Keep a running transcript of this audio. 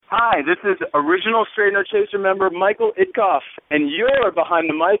Hi, this is original Straight No Chaser member Michael Itkoff, and you're behind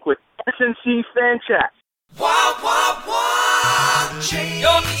the mic with SNC Fan Chat. Wah, wah, wah.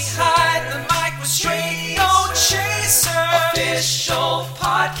 You're behind the mic with Straight No Chaser, official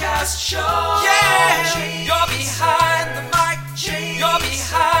podcast show. Yeah, you're behind the mic. You're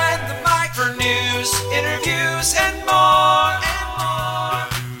behind the mic for news, interviews, and more.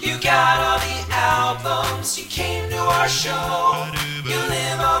 You got all the albums. You came to our show. You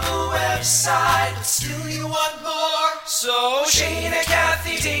live on the website, but still you want more. So Shayna,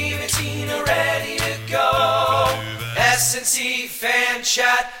 Kathy, Dave, and Tina ready to go. SNC Fan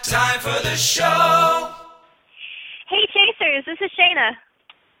Chat, time for the show. Hey Chasers, this is Shayna.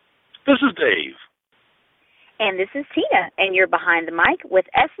 This is Dave. And this is Tina, and you're behind the mic with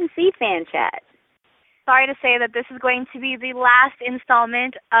SNC Fan Chat. Sorry to say that this is going to be the last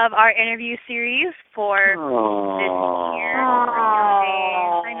installment of our interview series for this year.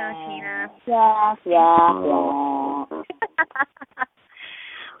 I know, Tina. Yeah.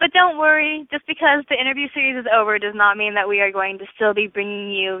 But don't worry, just because the interview series is over does not mean that we are going to still be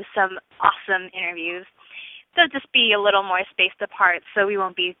bringing you some awesome interviews. They'll just be a little more spaced apart, so we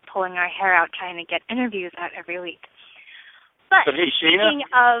won't be pulling our hair out trying to get interviews out every week. But hey, Shayna? speaking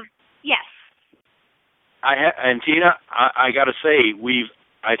of, yes. And Tina, I got to say,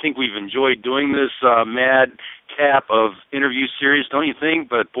 I think we've enjoyed doing this madcap of interview series, don't you think?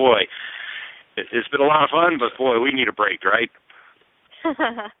 But boy, it's been a lot of fun. But boy, we need a break, right?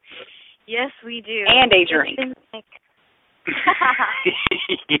 Yes, we do. And a drink.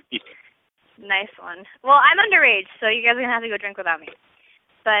 Nice one. Well, I'm underage, so you guys are going to have to go drink without me.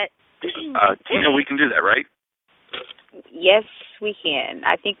 But Tina, we can do that, right? Yes, we can.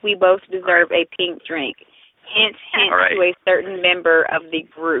 I think we both deserve a pink drink. Hint, right. To a certain member of the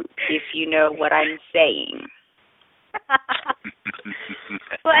group, if you know what I'm saying.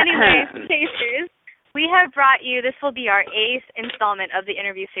 Well, anyway, Chasers, we have brought you, this will be our 8th installment of the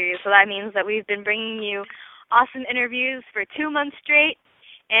interview series, so that means that we've been bringing you awesome interviews for 2 months straight,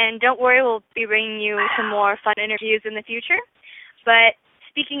 and don't worry, we'll be bringing you some more fun interviews in the future. But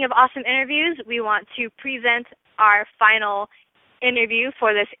speaking of awesome interviews, we want to present our final interview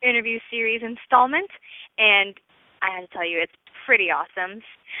for this interview series installment, and I have to tell you, it's pretty awesome.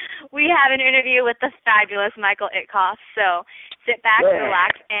 We have an interview with the fabulous Michael Itkoff, so sit back,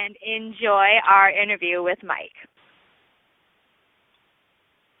 relax, and enjoy our interview with Mike.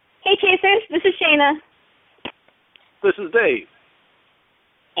 Hey Chasers, this is Shayna. This is Dave.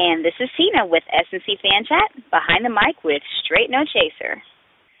 And this is Tina with SNC Fan Chat, behind the mic with Straight No Chaser.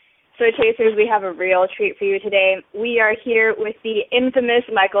 So Chasers, we have a real treat for you today. We are here with the infamous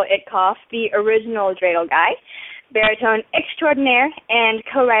Michael Itkoff, the original dreidel guy, baritone extraordinaire, and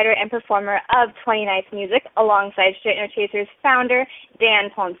co-writer and performer of 29th Music, alongside Straight No Chaser's founder,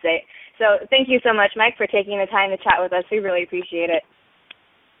 Dan Ponce. So thank you so much, Mike, for taking the time to chat with us. We really appreciate it.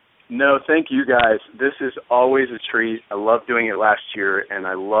 No, thank you guys. This is always a treat. I loved doing it last year, and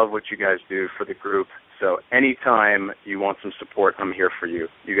I love what you guys do for the group. So anytime you want some support, I'm here for you.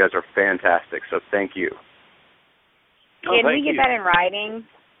 You guys are fantastic, so thank you. Can we get that in writing?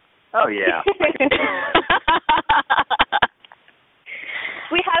 Oh, yeah.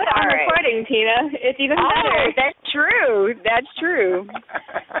 We have it on recording, Tina. It's even better. That's true. That's true.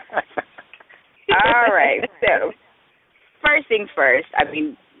 All right. So, first things first,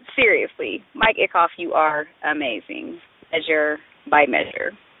 seriously, Mike Itkoff, you are amazing. Measure by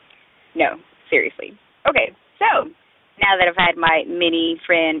measure. No, seriously. Okay, so now that I've had my mini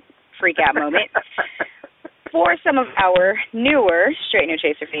friend freak out moment, for some of our newer Straight No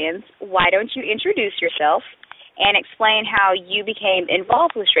Chaser fans, why don't you introduce yourself and explain how you became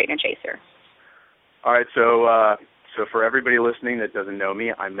involved with Straight No Chaser? All right, so for everybody listening that doesn't know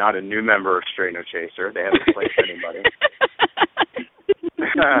me, I'm not a new member of Straight No Chaser. They haven't placed anybody.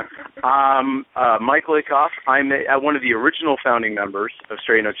 Michael Itkoff. I'm one of the original founding members of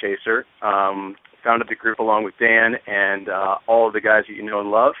Straight No Chaser. Founded the group along with Dan and all of the guys that you know and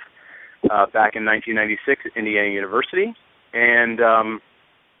love back in 1996 at Indiana University. And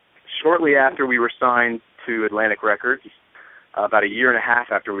shortly after we were signed to Atlantic Records, about a year and a half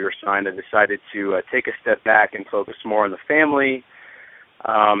after we were signed, I decided to take a step back and focus more on the family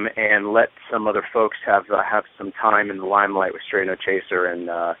and let some other folks have some time in the limelight with Straight No Chaser. And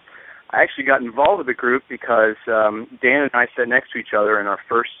I actually got involved with the group because Dan and I sat next to each other in our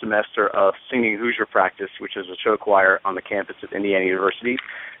first semester of singing Hoosier practice, which is a show choir on the campus of Indiana University.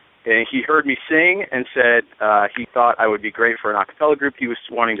 And he heard me sing and said he thought I would be great for an a cappella group he was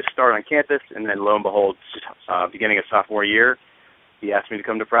wanting to start on campus. And then lo and behold, beginning of sophomore year, he asked me to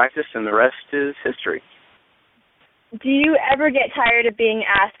come to practice, and the rest is history. do you ever get tired of being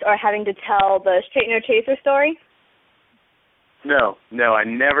asked or having to tell the Straight No Chaser story? No, I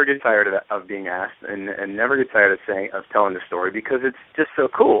never get tired of being asked, and never get tired of telling the story, because it's just so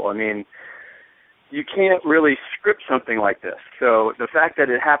cool. I mean, you can't really script something like this. So the fact that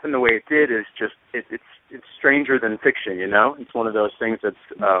it happened the way it did is just it's stranger than fiction. You know, it's one of those things that's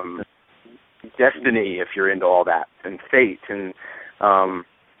destiny, if you're into all that, and fate, and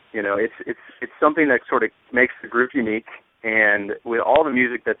you know, it's something that sort of makes the group unique. And with all the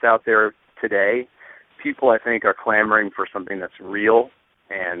music that's out there today, people, I think, are clamoring for something that's real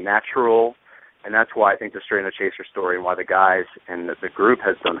and natural, and that's why I think the Straight No Chaser story, and why the guys and the group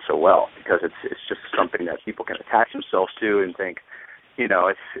has done so well, because it's just something that people can attach themselves to and think, you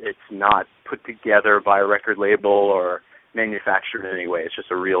know, it's not put together by a record label or manufactured in any way. It's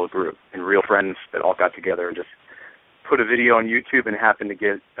just a real group and real friends that all got together and just put a video on YouTube and happened to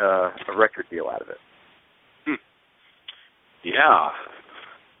get a record deal out of it. Yeah.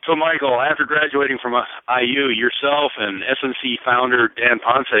 So, Michael, after graduating from IU, yourself and SNC founder Dan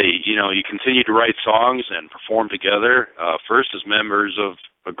Ponce, you know, you continued to write songs and perform together, first as members of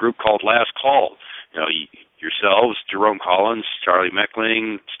a group called Last Call. You know, yourselves, Jerome Collins, Charlie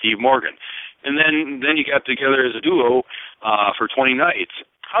Meckling, Steve Morgan. And then you got together as a duo for 20 Nights.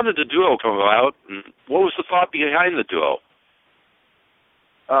 How did the duo come about, and what was the thought behind the duo?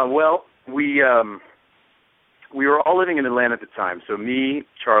 Well, we were all living in Atlanta at the time. So me,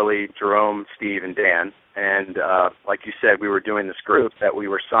 Charlie, Jerome, Steve, and Dan. And like you said, we were doing this group that we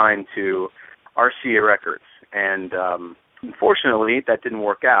were signed to RCA Records. And unfortunately, that didn't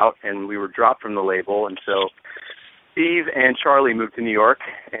work out, and we were dropped from the label. And so Steve and Charlie moved to New York,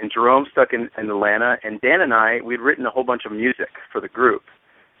 and Jerome stuck in Atlanta. And Dan and I, we'd written a whole bunch of music for the group.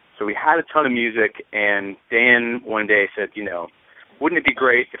 So we had a ton of music, and Dan one day said, you know, wouldn't it be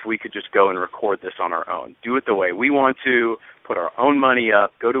great if we could just go and record this on our own, do it the way we want to, put our own money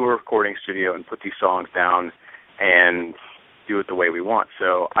up, go to a recording studio and put these songs down and do it the way we want.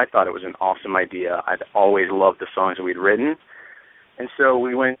 So I thought it was an awesome idea. I'd always loved the songs that we'd written. And so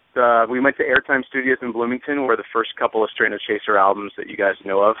we went to Airtime Studios in Bloomington, where the first couple of Straight No Chaser albums that you guys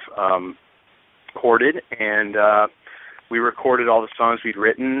know of recorded, and we recorded all the songs we'd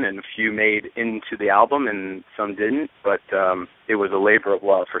written, and a few made into the album, and some didn't. But it was a labor of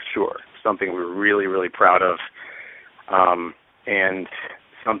love for sure. Something we were really, really proud of, and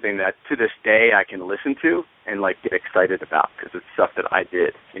something that to this day I can listen to and like get excited about, because it's stuff that I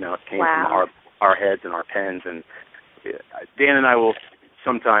did. You know, it came from our heads and our pens. And Dan and I will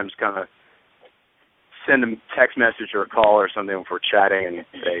sometimes kind of send a text message or a call or something if we're chatting and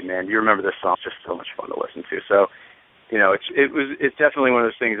say, "Man, do you remember this song? It's just so much fun to listen to." So, you know, it's definitely one of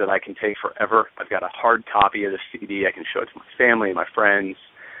those things that I can take forever. I've got a hard copy of the CD. I can show it to my family and my friends,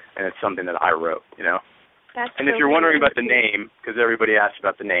 and it's something that I wrote, you know. And if you're wondering about the name, because everybody asks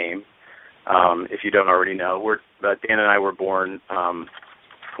about the name, if you don't already know, Dan and I were born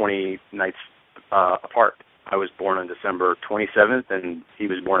 20 nights apart. I was born on December 27th, and he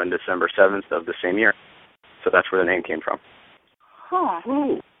was born on December 7th of the same year. So that's where the name came from. Huh.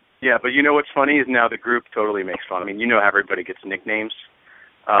 Ooh. Yeah, but you know what's funny is now the group totally makes fun. I mean, you know how everybody gets nicknames.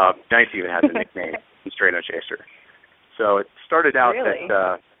 Nice even has a nickname, Straight No Chaser. So it started out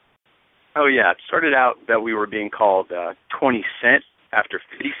that, it started out that we were being called 20 Cent after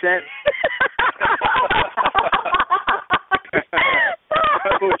 50 Cent.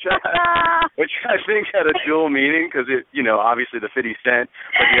 which I think had a dual meaning, because it, you know, obviously the 50 Cent,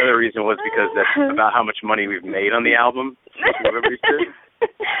 but the other reason was because that's about how much money we've made on the album.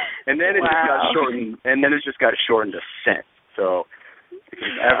 And then it just got shortened, and then it just got shortened to Cent. So if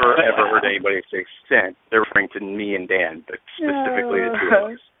you've ever heard anybody say Cent, they're referring to me and Dan, but specifically the two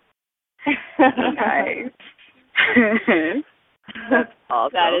of us. Nice. That's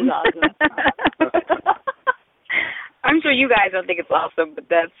awesome. That is awesome. I'm sure you guys don't think it's awesome, but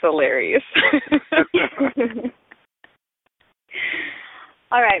that's hilarious.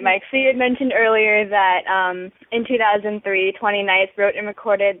 All right, Mike, so you had mentioned earlier that in 2003, 20 Nights wrote and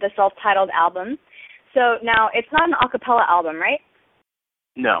recorded the self-titled album. So now, it's not an a cappella album, right?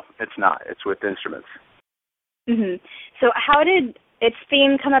 No, it's not. It's with instruments. Mm-hmm. So how did its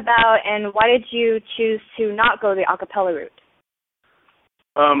theme come about, and why did you choose to not go the a cappella route?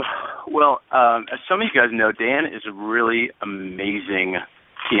 As some of you guys know, Dan is a really amazing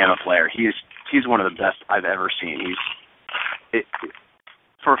piano player. He's one of the best I've ever seen.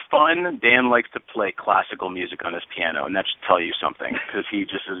 For fun, Dan likes to play classical music on his piano, and that should tell you something, because he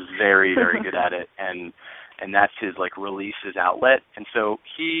just is very, very good at it, and that's his like release, his outlet. And so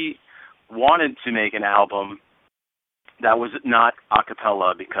he wanted to make an album that was not a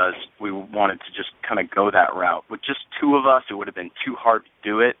cappella because we wanted to just kind of go that route. With just two of us, it would have been too hard to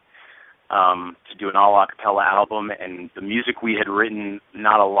do it, to do an all a cappella album, and the music we had written,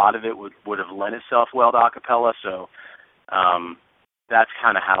 not a lot of it would have lent itself well to a cappella, so that's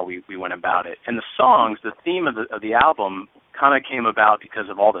kind of how we went about it. And the songs, the theme of the album kind of came about because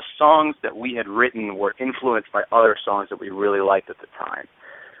of all the songs that we had written were influenced by other songs that we really liked at the time.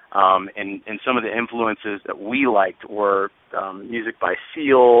 And some of the influences that we liked were music by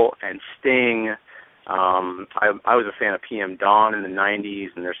Seal and Sting. I was a fan of PM Dawn in the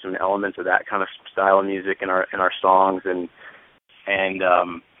 90s, and there's some elements of that kind of style of music in our songs, and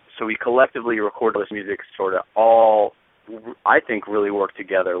so we collectively recorded this music sort of all, I think, really worked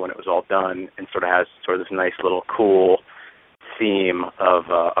together when it was all done, and sort of has sort of this nice little cool theme of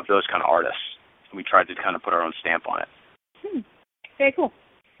those kind of artists. We tried to kind of put our own stamp on it. Very cool.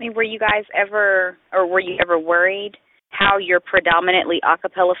 I mean, were you ever worried how your predominantly a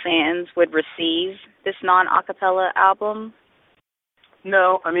cappella fans would receive this non-a cappella album?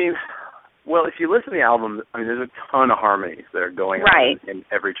 No, I mean, well, if you listen to the album, I mean, there's a ton of harmonies that are going on in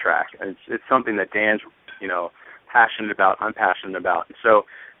every track, and it's something that Dan's, passionate about, I'm passionate about. And so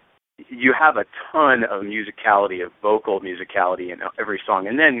you have a ton of musicality, of vocal musicality in every song,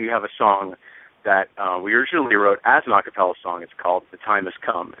 and then you have a song that we originally wrote as an a cappella song. It's called The Time Has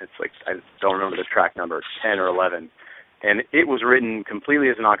Come. It's like, I don't remember the track number, it's 10 or 11. And it was written completely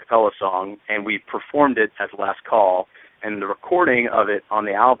as an a cappella song, and we performed it as Last Call. And the recording of it on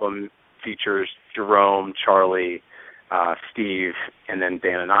the album features Jerome, Charlie, Steve, and then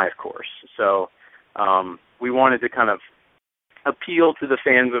Dan and I, of course. So we wanted to kind of appeal to the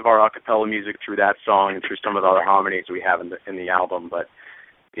fans of our a cappella music through that song and through some of the other harmonies we have in the album. But,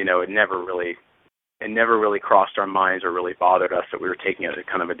 it never really crossed our minds or really bothered us that we were taking it in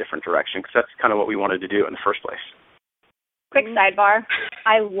kind of a different direction, because that's kind of what we wanted to do in the first place. Quick sidebar.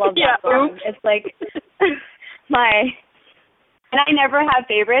 I love that song. It's like and I never have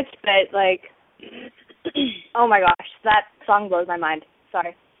favorites, but like, oh my gosh, that song blows my mind.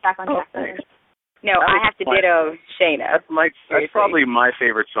 Sorry. Back on track. No, I have to ditto Shayna. That's probably my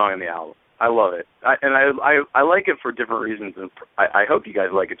favorite song on the album. I love it. I like it for different reasons, and I hope you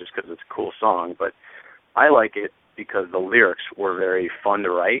guys like it just because it's a cool song, but I like it because the lyrics were very fun to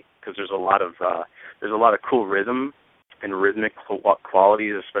write, because there's a lot of cool rhythm and rhythmic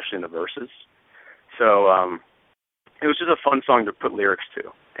qualities, especially in the verses. So it was just a fun song to put lyrics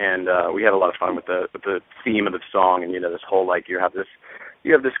to, and we had a lot of fun with the theme of the song, and this whole, like, you have this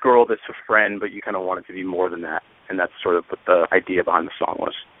girl that's a friend, but you kind of want it to be more than that, and that's sort of what the idea behind the song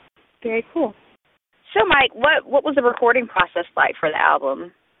was. Very cool. So, Mike, what was the recording process like for the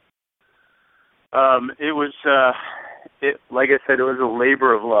album? It was, like I said, it was a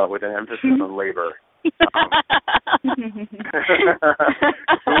labor of love with an emphasis on labor.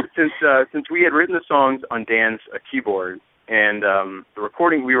 Since we had written the songs on Dan's keyboard, and the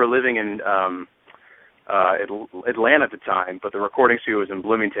recording, we were living in Atlanta at the time, but the recording studio was in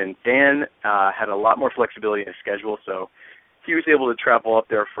Bloomington. Dan had a lot more flexibility in his schedule, so he was able to travel up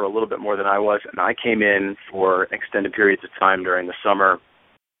there for a little bit more than I was, and I came in for extended periods of time during the summer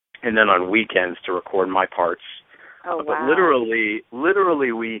and then on weekends to record my parts. Oh, wow. But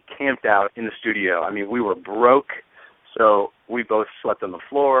literally we camped out in the studio. I mean, we were broke, so we both slept on the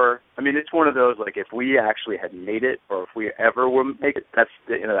floor. I mean, it's one of those, like, if we actually had made it, or if we ever would make it,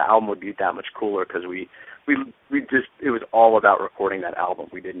 the album would be that much cooler, because we just, it was all about recording that album.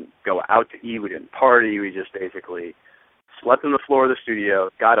 We didn't go out to eat, we didn't party, we just basically slept on the floor of the studio,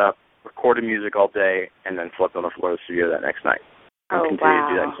 got up, recorded music all day, and then slept on the floor of the studio that next night. And continued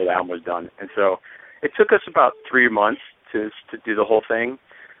to do that until the album was done. And so it took us about 3 months to do the whole thing,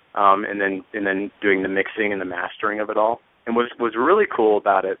 and then doing the mixing and the mastering of it all. And what was really cool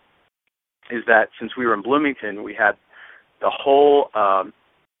about it is that since we were in Bloomington, we had the whole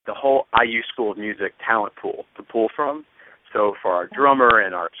IU School of Music talent pool to pull from. So for our drummer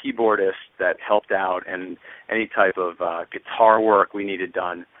and our keyboardist that helped out, and any type of guitar work we needed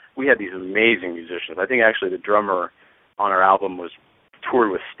done, we had these amazing musicians. I think actually the drummer on our album was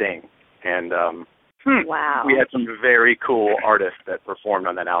toured with Sting, and wow, we had some very cool artists that performed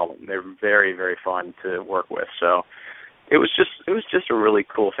on that album. They were very, very fun to work with. So it was just a really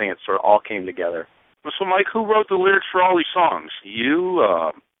cool thing. It sort of all came together. So, Mike, who wrote the lyrics for all these songs? You,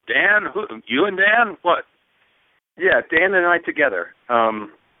 Dan? You and Dan? What? Yeah, Dan and I together.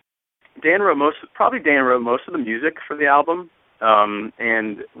 Dan wrote most of the music for the album,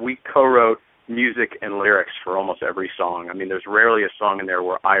 and we co-wrote music and lyrics for almost every song. I mean, there's rarely a song in there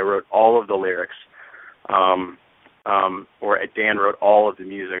where I wrote all of the lyrics, or Dan wrote all of the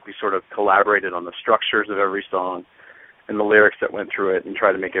music. We sort of collaborated on the structures of every song, and the lyrics that went through it, and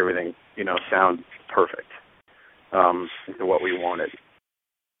try to make everything, sound perfect into what we wanted.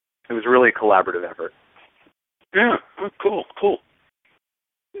 It was really a collaborative effort. Yeah, cool.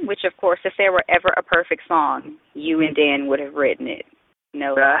 Which, of course, if there were ever a perfect song, you and Dan would have written it.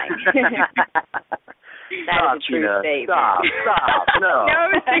 No lie. That is a true statement. Stop. No.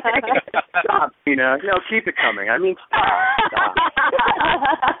 Stop, Tina. Keep it coming. I mean, stop.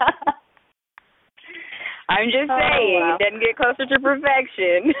 I'm just saying, It doesn't get closer to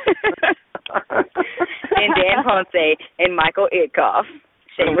perfection. And Dan Ponce and Michael Itkoff.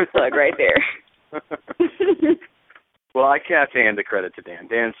 Shameless plug right there. Well, I can't hand the credit to Dan.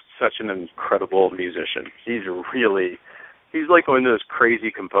 Dan's such an incredible musician. He's like one of those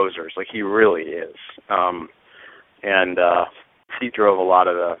crazy composers. Like, he really is. And he drove a lot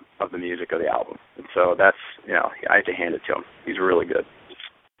of the music of the album. And so that's, I have to hand it to him. He's really good.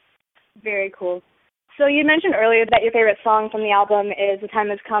 Very cool. So you mentioned earlier that your favorite song from the album is The Time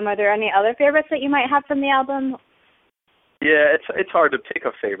Has Come. Are there any other favorites that you might have from the album? Yeah, it's hard to pick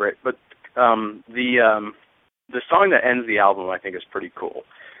a favorite, but the song that ends the album I think is pretty cool.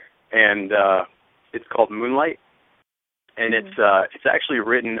 And it's called Moonlight. And it's actually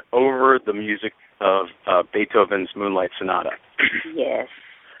written over the music of Beethoven's Moonlight Sonata. Yes.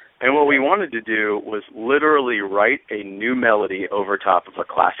 And what we wanted to do was literally write a new melody over top of a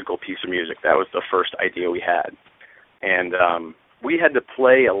classical piece of music. That was the first idea we had. And we had to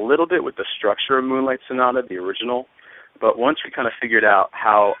play a little bit with the structure of Moonlight Sonata, the original, but once we kind of figured out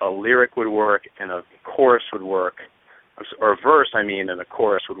how a lyric would work and a chorus would work, or a verse, and a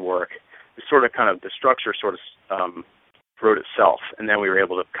chorus would work, the structure sort of wrote itself, and then we were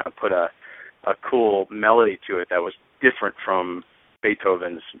able to kind of put a cool melody to it that was different from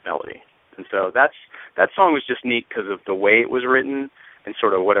Beethoven's melody. And so that song was just neat because of the way it was written and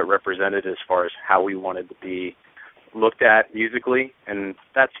sort of what it represented as far as how we wanted to be looked at musically, and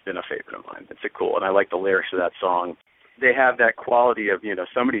that's been a favorite of mine. It's cool, and I like the lyrics of that song. They have that quality of,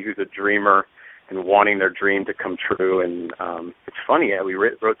 somebody who's a dreamer and wanting their dream to come true, and it's funny, we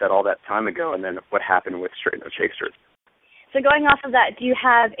wrote that all that time ago, and then what happened with Straight No Chaser. So going off of that, do you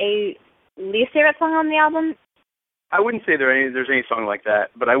have a least favorite song on the album? I wouldn't say there's any song like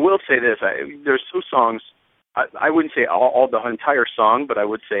that, but I will say this. There's two songs. I wouldn't say all the entire song, but I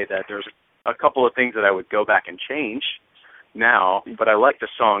would say that there's a couple of things that I would go back and change now, but I like the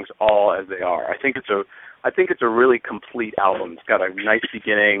songs all as they are. I think it's a really complete album. It's got a nice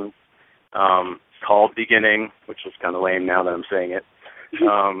beginning, called Beginning, which is kind of lame now that I'm saying it,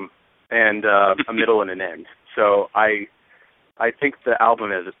 and a middle and an end. So I think the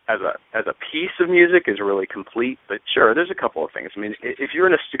album as a piece of music is really complete, but sure, there's a couple of things. If you're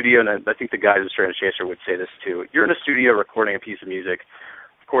in a studio, and I think the guys at Straight No Chaser would say this too, you're in a studio recording a piece of music,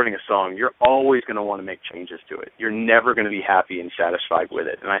 recording a song, you're always going to want to make changes to it. You're never going to be happy and satisfied with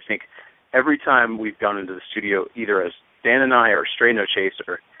it. And I think every time we've gone into the studio, either as Dan and I or Straight No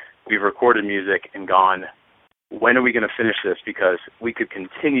Chaser, we've recorded music and gone, when are we going to finish this? Because we could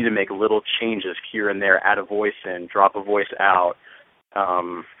continue to make little changes here and there, add a voice in, drop a voice out,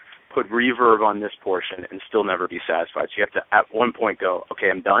 put reverb on this portion, and still never be satisfied. So you have to, at one point, go, okay,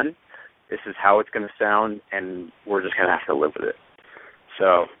 I'm done. This is how it's going to sound, and we're just going to have to live with it.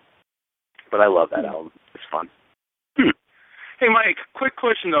 So, but I love that album. It's fun. Hey, Mike, quick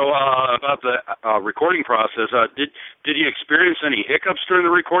question, though, about the recording process. Did you experience any hiccups during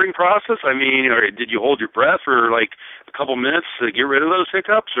the recording process? Or did you hold your breath for, like, a couple minutes to get rid of those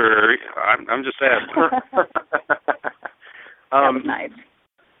hiccups? Or I'm just asking. That was nice.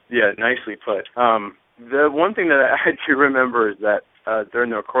 Yeah, nicely put. The one thing that I do remember is that during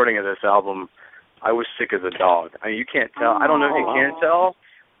the recording of this album, I was sick as a dog. You can't tell. I don't know if you can tell,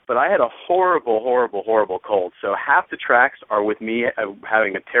 but I had a horrible, horrible, horrible cold. So half the tracks are with me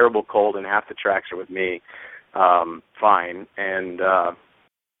having a terrible cold, and half the tracks are with me fine. And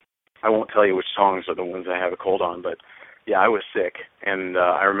I won't tell you which songs are the ones I have a cold on, but yeah, I was sick. And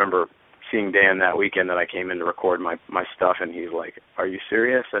I remember seeing Dan that weekend that I came in to record my stuff, and he's like, "Are you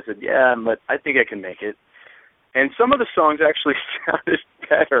serious?" I said, "Yeah, but I think I can make it." And some of the songs actually sounded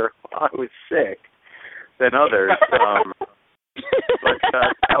better while I was sick than others. But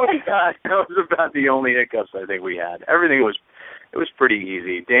that was about the only hiccups I think we had. Everything was pretty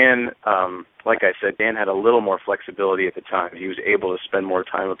easy. Dan, like I said, Dan had a little more flexibility at the time. He was able to spend more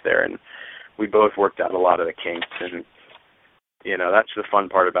time up there, and we both worked out a lot of the kinks. And that's the fun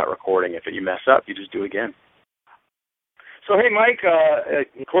part about recording. If you mess up, you just do it again. So hey, Mike,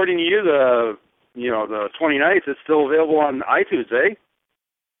 according to you, the 29th is still available on iTunes, eh?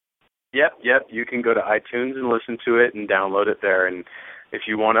 Yep. You can go to iTunes and listen to it and download it there. And if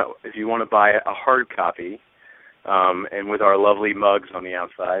you want to buy a hard copy, and with our lovely mugs on the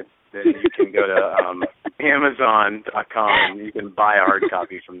outside, then you can go to Amazon.com and you can buy a hard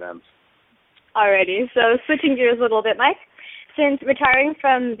copy from them. Alrighty, so switching gears a little bit, Mike. Since retiring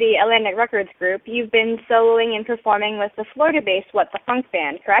from the Atlantic Records group, you've been soloing and performing with the Florida-based What the Funk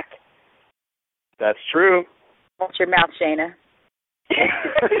band, correct? That's true. Watch your mouth, Shayna.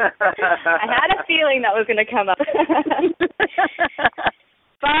 I had a feeling that was going to come up.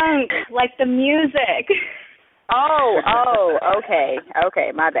 Funk, like the music. Oh, okay.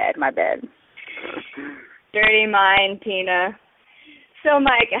 Okay, my bad. Dirty mind, Tina. So,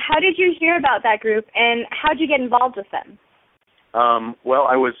 Mike, how did you hear about that group, and how did you get involved with them? Well,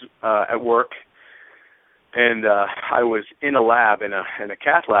 I was at work, and I was in a lab, in a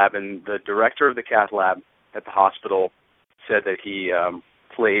cath lab, and the director of the cath lab at the hospital said that he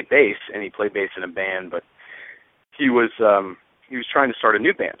played bass, and he played bass in a band, but he was trying to start a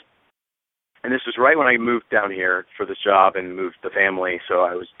new band. And this was right when I moved down here for this job and moved the family, so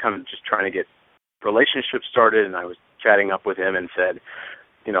I was kind of just trying to get relationships started, and I was chatting up with him and said,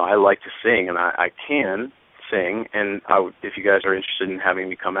 I like to sing, and I can sing, and if you guys are interested in having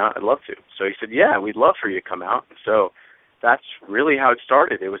me come out, I'd love to. So he said, yeah, we'd love for you to come out. So that's really how it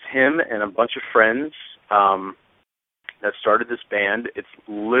started. It was him and a bunch of friends that started this band. It's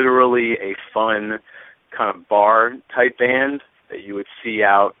literally a fun kind of bar-type band that you would see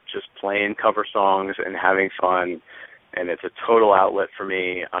out just playing cover songs and having fun, and it's a total outlet for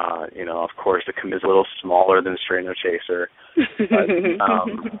me. Of course, it is a little smaller than Stray No Chaser, but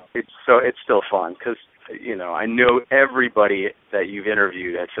it's still fun because, I know everybody that you've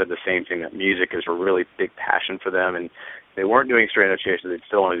interviewed has said the same thing, that music is a really big passion for them, and they weren't doing Stray No Chaser, they'd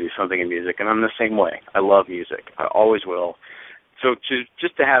still want to do something in music, and I'm the same way. I love music. I always will. So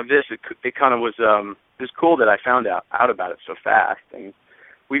just to have this, it kind of was it was cool that I found out about it so fast, and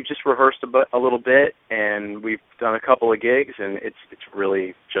we've just rehearsed a little bit, and we've done a couple of gigs, and it's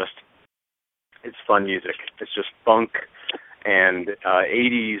really just, it's fun music. It's just funk and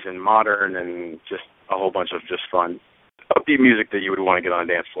 80s and modern and just a whole bunch of just fun, upbeat music that you would want to get on a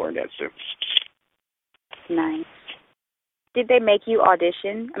dance floor and dance to. Nice. Did they make you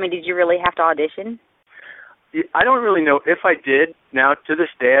audition? I mean, did you really have to audition? I don't really know if I did. Now, to this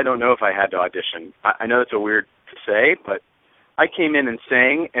day, I don't know if I had to audition. I know it's a weird to say, but I came in and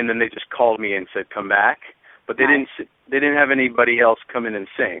sang, and then they just called me and said, come back. But they didn't have anybody else come in and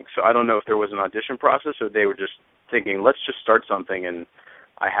sing. So I don't know if there was an audition process or they were just thinking, let's just start something, and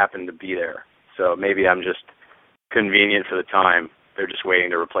I happened to be there. So maybe I'm just convenient for the time. They're just waiting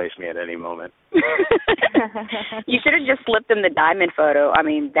to replace me at any moment. You should have just slipped them the diamond photo. I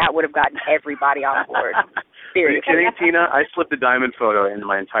mean, that would have gotten everybody on board. Seriously. Are you kidding, Tina? I slip the diamond photo in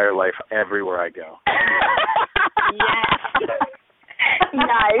my entire life everywhere I go. Yes.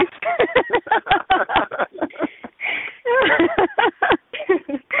 Nice.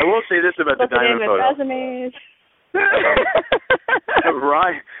 I will say this about the diamond photo.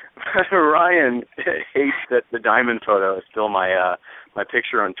 Ryan hates that the diamond photo is still my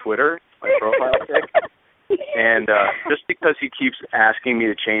picture on Twitter, my profile pic. And just because he keeps asking me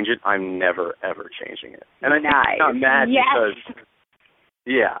to change it, I'm never, ever changing it. And I think he's not mad because,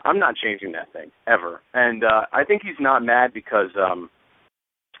 yeah, I'm not changing that thing, ever. And I think he's not mad because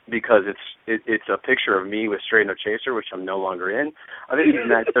it's a picture of me with Stray No Chaser, which I'm no longer in. I think he's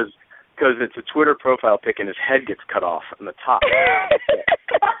mad because it's a Twitter profile pic and his head gets cut off on the top.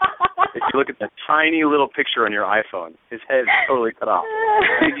 If you look at the tiny little picture on your iPhone, his head is totally cut off.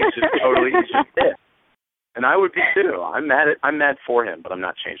 I think he's just pissed. And I would be too. I'm mad for him, but I'm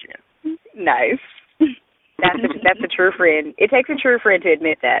not changing it. Nice. That's a true friend. It takes a true friend to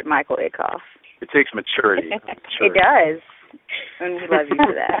admit that, Michael Itkoff. It takes maturity. It does. And we love you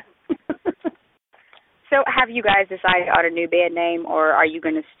for that. So have you guys decided on a new band name, or are you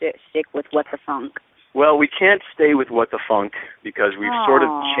going to stick with What the Funk? Well, we can't stay with What the Funk because we've sort of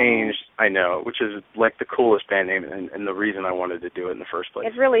changed, I know, which is like the coolest band name and the reason I wanted to do it in the first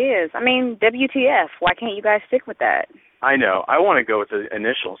place. It really is. I mean, WTF. Why can't you guys stick with that? I know. I want to go with the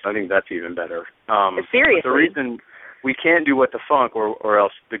initials. I think that's even better. Seriously? The reason we can't do What the Funk or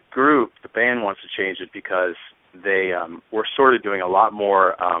else the band wants to change it because we're sort of doing a lot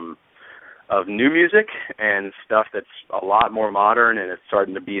more of new music and stuff that's a lot more modern, and it's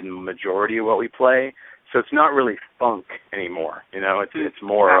starting to be the majority of what we play. So it's not really funk anymore. It's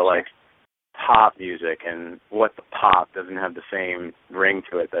more like pop music, and What the Pop doesn't have the same ring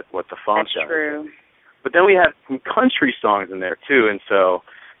to it that What the Funk does. That's true. But then we have some country songs in there too, and so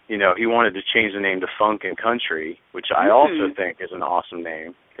he wanted to change the name to Funk and Country, which I also think is an awesome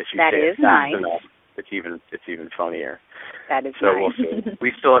name. That is nice. It's even funnier. That is so nice. We'll see.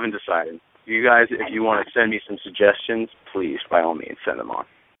 We still haven't decided. you guys, if you want to send me some suggestions, please, by all means, send them on.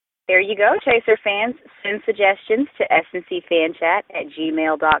 There you go, Chaser fans. Send suggestions to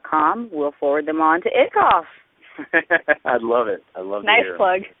sncfanchat@gmail.com. We'll forward them on to Ikoff. I'd love it. I'd love nice to hear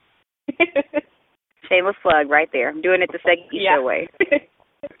plug. Shameless plug right there. I'm doing it the Seggy Show way.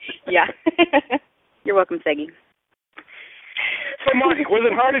 Yeah. You're welcome, Seggy. So, Mike, was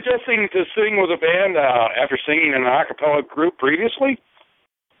it hard adjusting to sing with a band after singing in an a cappella group previously?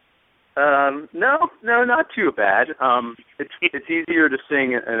 No, not too bad. It's easier to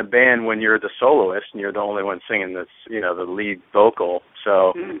sing in a band when you're the soloist and you're the only one singing this, the lead vocal.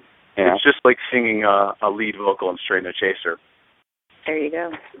 So it's just like singing a lead vocal in Straight No Chaser. There you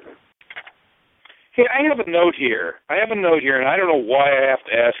go. Hey, I have a note here, and I don't know why I have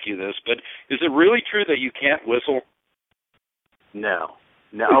to ask you this, but is it really true that you can't whistle? No.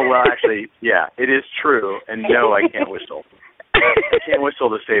 Well, actually, yeah, it is true, and no, I can't whistle. I can't whistle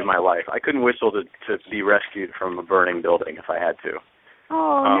to save my life. I couldn't whistle to be rescued from a burning building if I had to.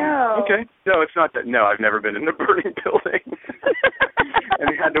 Oh, no. Okay. No, it's not that. No, I've never been in a burning building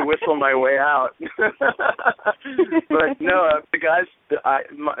and had to whistle my way out. But no, the guys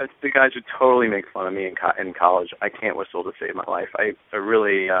would totally make fun of me in college. I can't whistle to save my life. I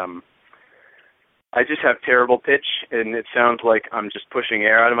really, I just have terrible pitch, and it sounds like I'm just pushing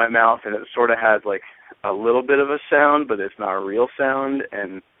air out of my mouth, and it sort of has like a little bit of a sound, but it's not a real sound,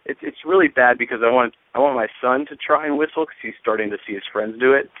 and it's really bad because I want my son to try and whistle because he's starting to see his friends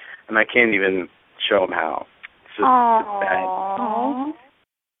do it, and I can't even show him how. It's just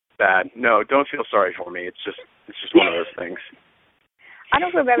bad. No, don't feel sorry for me. It's just one of those things. I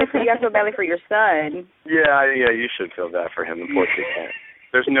don't feel badly for you. I feel badly for your son. Yeah, you should feel bad for him. The poor kid can't.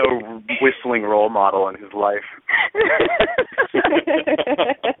 There's no whistling role model in his life.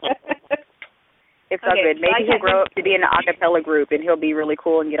 It's all good. Maybe he'll grow up to be in an a cappella group, and he'll be really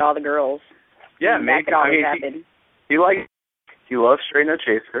cool and get all the girls. Yeah, and maybe. That could always happen. He loves Straight No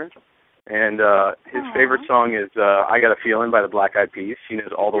Chaser, and his favorite song is "I Got a Feeling" by the Black Eyed Peas. He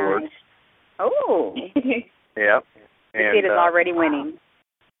knows all the words. Oh. Yeah. The kid is already winning.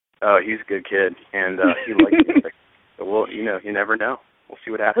 Oh, he's a good kid, and he likes music. So you never know. We'll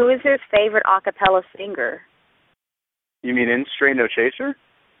see what happens. Who is his favorite a cappella singer? You mean in Straight No Chaser?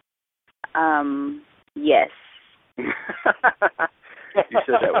 Yes. You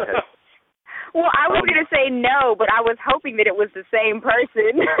said that with head. Well, I was going to say no, but I was hoping that it was the same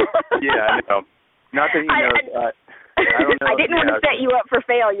person. Yeah, I know. Not that he knows. I don't know. I didn't want to set you up for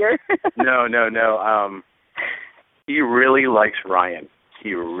failure. No. He really likes Ryan.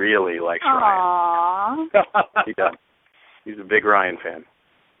 Ryan. He does. He's a big Ryan fan.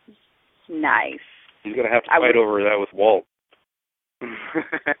 Nice. He's going to have to fight over that with Walt.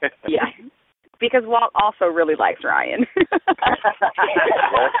 Yeah. Because Walt also really likes Ryan.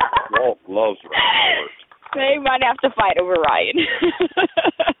 Walt loves Ryan. They might have to fight over Ryan.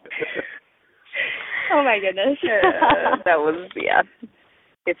 Oh, my goodness. That was,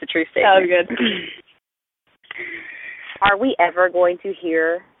 it's a true statement. That was good. Are we ever going to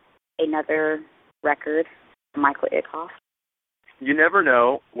hear another record from Michael Ikoff? You never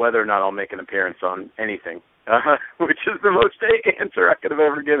know whether or not I'll make an appearance on anything, which is the most vague answer I could have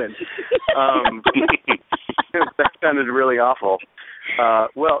ever given. That sounded really awful.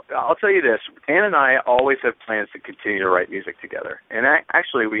 Well, I'll tell you this. Ann and I always have plans to continue to write music together. And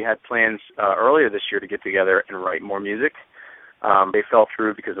actually, we had plans earlier this year to get together and write more music. They fell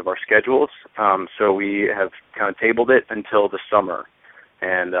through because of our schedules. So we have kind of tabled it until the summer.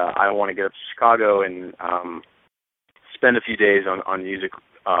 And I want to get up to Chicago and spend a few days on music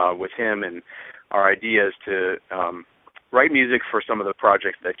with him, and our idea is to write music for some of the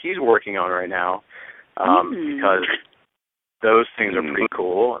projects that he's working on right now, because those things are pretty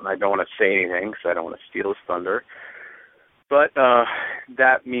cool, and I don't want to say anything because I don't want to steal his thunder. But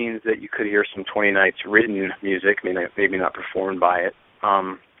that means that you could hear some 20 Nights written music, maybe not performed by it.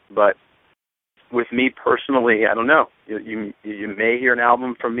 But with me personally, I don't know. You may hear an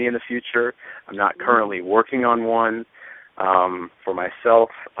album from me in the future. I'm not currently working on one for myself,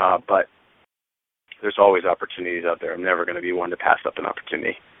 but there's always opportunities out there. I'm never going to be one to pass up an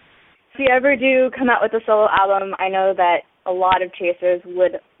opportunity. If you ever do come out with a solo album, I know that a lot of chasers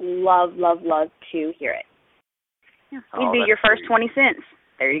would love to hear it. Yeah. We'd be your first 20 cents.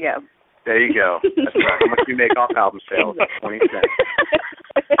 There you go. There you go. That's how much you make off album sales, 20 cents.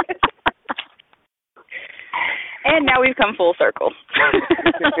 And now we've come full circle.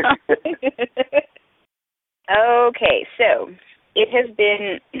 Okay, so it has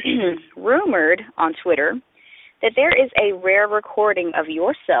been rumored on Twitter that there is a rare recording of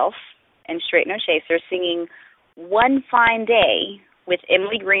yourself and Straight No Chaser singing One Fine Day with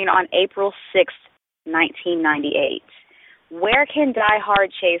Emily Green on April 6th, 1998. Where can Die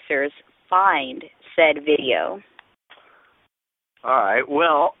Hard Chasers find said video? All right.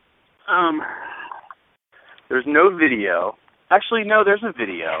 Well, there's no video. Actually, no, there's a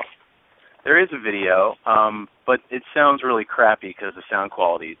video. There is a video, but it sounds really crappy because the sound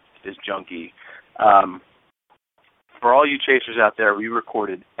quality is junky. For all you chasers out there, we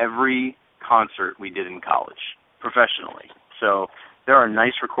recorded every concert we did in college professionally. So there are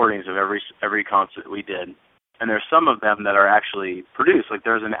nice recordings of every concert we did, and there's some of them that are actually produced. Like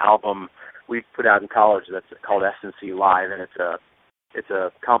there's an album we put out in college that's called S&C Live, and it's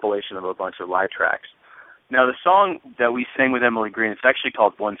a compilation of a bunch of live tracks. Now the song that we sang with Emily Green, it's actually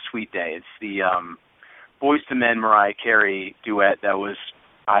called One Sweet Day. It's the Boyz II Men Mariah Carey duet that was,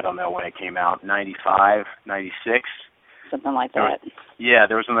 I don't know when it came out, 95, 96. Something like that. Yeah,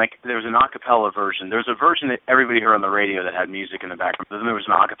 there was an a cappella version. There was a version that everybody heard on the radio that had music in the background. Then there was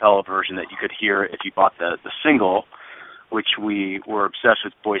an a cappella version that you could hear if you bought the single, which we were obsessed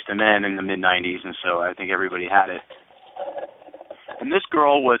with Boyz II Men in the mid-90s, and so I think everybody had it. And this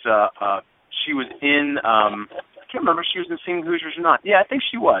girl was she was in I can't remember if she was in Singing Hoosiers or not. Yeah, I think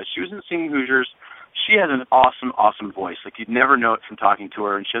she was. She was in Singing Hoosiers. She has an awesome voice. Like you'd never know it from talking to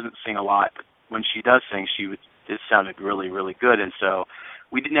her, and she doesn't sing a lot, but when she does sing, it sounded really, really good. And so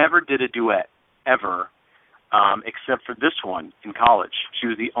we never did a duet ever, except for this one in college. She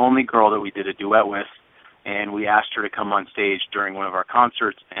was the only girl that we did a duet with, and we asked her to come on stage during one of our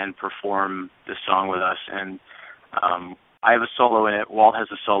concerts and perform this song with us. And I have a solo in it. Walt has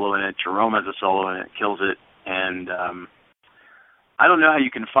a solo in it. Jerome has a solo in it. Kills it. And I don't know how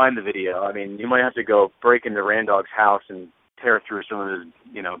you can find the video. I mean, you might have to go break into Randog's house and tear through some of his,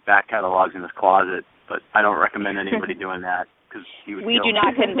 back catalogs in his closet. But I don't recommend anybody doing that because he would. We do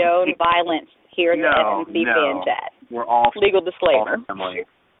not condone violence here in the FNC fan chat. We're all legal disclaimer.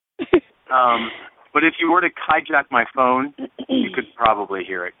 But if you were to hijack my phone, you could probably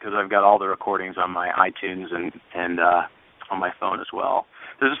hear it because I've got all the recordings on my iTunes and on my phone as well.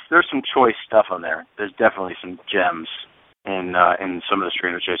 There's some choice stuff on there. There's definitely some gems in some of the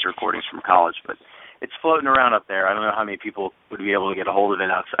Strainer Chaser recordings from college, but it's floating around up there. I don't know how many people would be able to get a hold of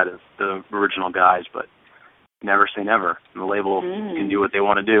it outside of the original guys, but never say never. And the label can do what they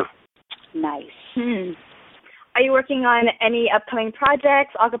want to do. Nice. Are you working on any upcoming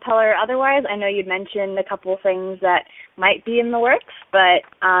projects, a cappella or otherwise? I know you'd mentioned a couple of things that might be in the works, but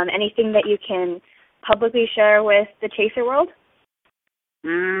anything that you can publicly share with the Chaser world?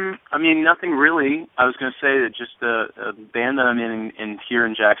 I mean, nothing really. I was going to say that just a band that I'm in here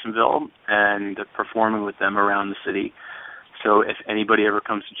in Jacksonville and performing with them around the city. So if anybody ever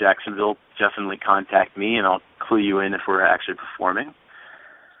comes to Jacksonville, definitely contact me and I'll clue you in if we're actually performing.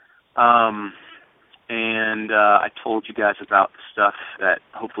 And I told you guys about the stuff that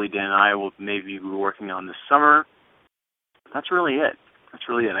hopefully Dan and I will maybe be working on this summer. That's really it. I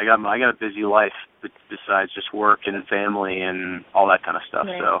got a busy life besides just work and family and all that kind of stuff.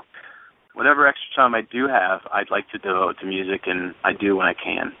 Right. So whatever extra time I do have, I'd like to devote to music, and I do when I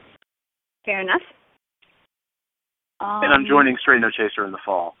can. Fair enough. And I'm joining Straight No Chaser in the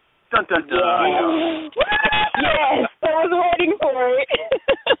fall. Dun, dun, dun. Yes, yes, I was waiting for it.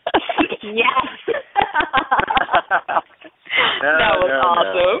 Yes. That was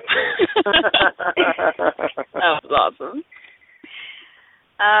awesome. That was awesome.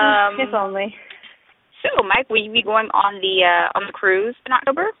 If only. So, Mike, will you be going on the cruise in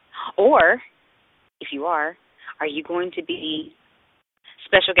October? Or, if you are you going to be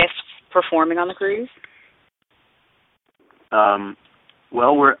special guests performing on the cruise?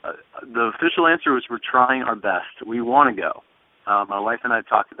 Well, the official answer is we're trying our best. We want to go. My wife and I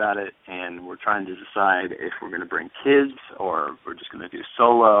talked about it, and we're trying to decide if we're going to bring kids or if we're just going to do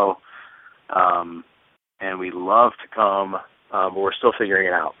solo. And we'd love to come, but we're still figuring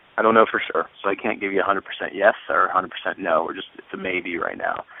it out. I don't know for sure, so I can't give you 100% yes or 100% no. It's a maybe right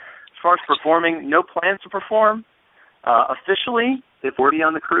now. As far as performing, no plans to perform officially if we're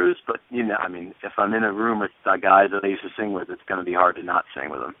on the cruise, but, if I'm in a room with guys that I used to sing with, it's going to be hard to not sing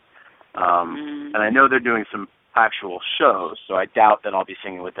with them. And I know they're doing some actual shows, so I doubt that I'll be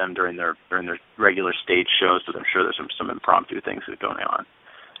singing with them during their regular stage shows, but I'm sure there's some impromptu things that are going on.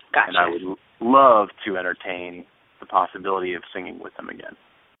 Gotcha. And I would love to entertain the possibility of singing with them again.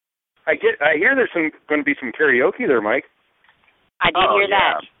 I hear there's going to be some karaoke there, Mike. I did hear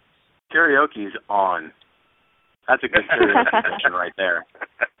that. Karaoke's on. That's a good karaoke session right there.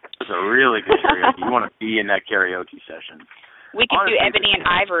 That's a really good karaoke. You want to be in that karaoke session. We could do Ebony and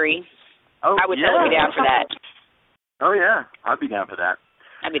Ivory. Oh, I would totally be down for that. Oh, yeah. I'd be down for that.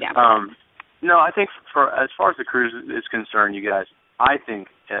 I'd be down for that. No, I think as far as the cruise is concerned, you guys, I think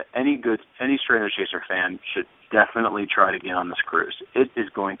any Stray No Chaser fan should definitely try to get on this cruise. It is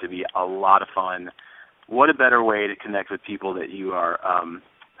going to be a lot of fun. What a better way to connect with people that you are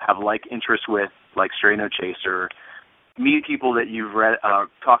have like interests with, like Stray No Chaser. Meet people that you've read,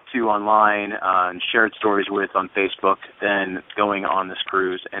 talked to online, and shared stories with on Facebook, than going on this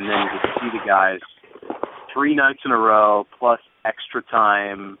cruise. And then you get to see the guys 3 nights in a row, plus extra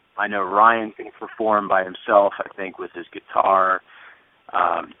time. I know Ryan's going to perform by himself, I think, with his guitar.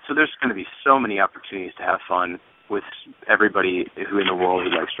 So there's going to be so many opportunities to have fun with everybody who in the world who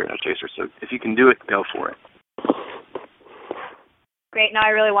likes Stray No Chaser. So if you can do it, go for it. Great. Now I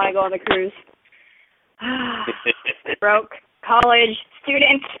really want to go on the cruise. Broke college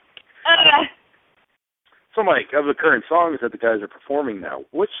student. So, Mike, of the current songs that the guys are performing now,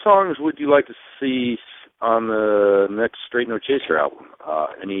 which songs would you like to see on the next Stray No Chaser album?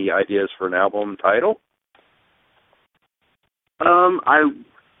 Any ideas for an album title?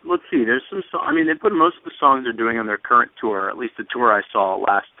 Let's see. There's some. They put most of the songs they're doing on their current tour, at least the tour I saw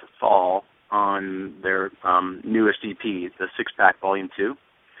last fall, on their newest EP, the 6-Pack Volume 2.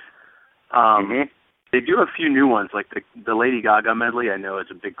 They do a few new ones, like the Lady Gaga medley. I know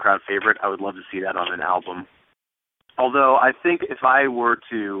it's a big crowd favorite. I would love to see that on an album. Although I think if I were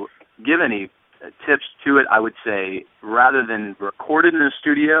to give any tips to it, I would say rather than record it in a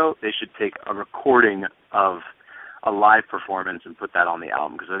studio, they should take a recording of a live performance and put that on the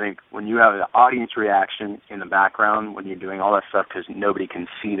album. Because I think when you have an audience reaction in the background, when you're doing all that stuff, because nobody can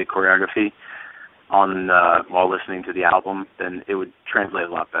see the choreography on while listening to the album, then it would translate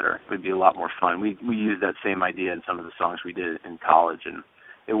a lot better. It would be a lot more fun. We used that same idea in some of the songs we did in college, and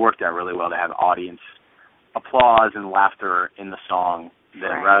it worked out really well to have audience applause and laughter in the song,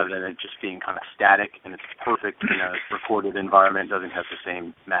 rather than it just being kind of static and it's perfect in a recorded environment. It doesn't have the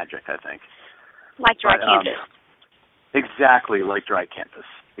same magic, I think. Like Dry Campus. Exactly, like Dry Campus.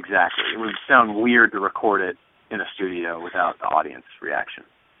 Exactly. It would sound weird to record it in a studio without the audience reaction.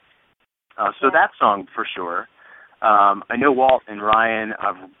 So that song for sure. I know Walt and Ryan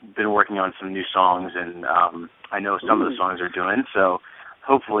have been working on some new songs, and I know some of the songs they're doing. So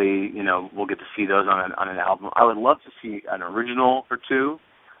hopefully, we'll get to see those on an album. I would love to see an original or two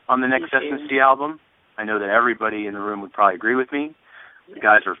on the next S&C album. I know that everybody in the room would probably agree with me. The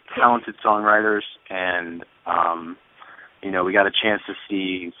guys are talented songwriters, and we got a chance to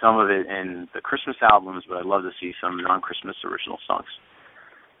see some of it in the Christmas albums, but I'd love to see some non-Christmas original songs.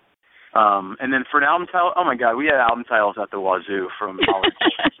 And then for an album title, oh my God, we had album titles at the wazoo from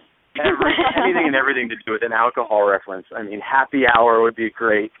anything and everything to do with an alcohol reference. Happy Hour would be a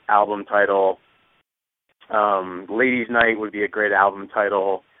great album title. Ladies' Night would be a great album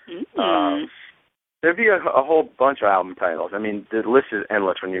title. There'd be a whole bunch of album titles. The list is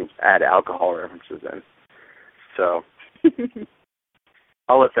endless when you add alcohol references in. So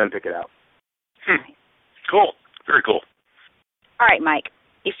I'll let them pick it out. Cool. Very cool. All right, Mike.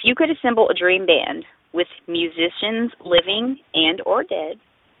 If you could assemble a dream band with musicians living and or dead,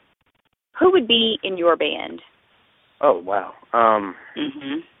 who would be in your band? Oh, wow.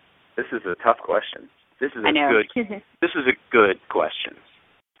 This is a tough question. This is a good question.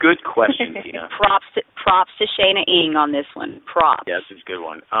 Good question, Tina. Props to Shayna Ing on this one. Props. Yeah, this is a good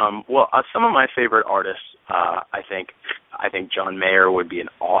one. Some of my favorite artists, I think John Mayer would be an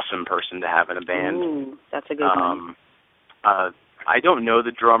awesome person to have in a band. Ooh, that's a good one. I don't know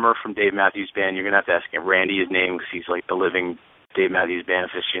the drummer from Dave Matthews Band. You're going to have to ask Randy his name because he's like the living Dave Matthews Band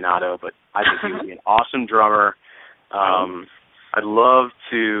aficionado. But I think he would be an awesome drummer. I love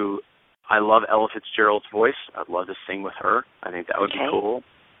Ella Fitzgerald's voice. I'd love to sing with her. I think that would be cool.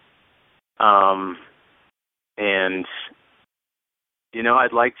 And,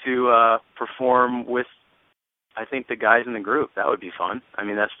 I'd like to perform with, I think, the guys in the group. That would be fun.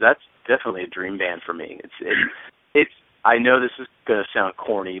 That's definitely a dream band for me. It's. I know this is going to sound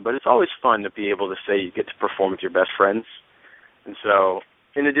corny, but it's always fun to be able to say you get to perform with your best friends. And so,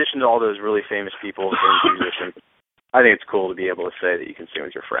 in addition to all those really famous people, famous musicians, I think it's cool to be able to say that you can sing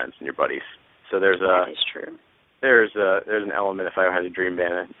with your friends and your buddies. So that is true. There's an element, if I had a dream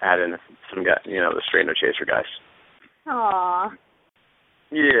band, add in some guys, the Stray No Chaser guys. Aww.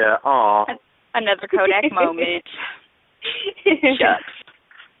 Yeah, aw. Another Kodak moment. Shucks.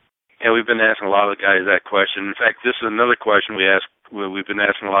 Yeah, we've been asking a lot of the guys that question. In fact, this is another question we've been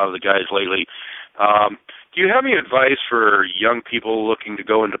asking a lot of the guys lately. Do you have any advice for young people looking to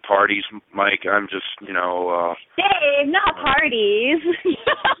go into parties, Mike? I'm just, Dave, not parties.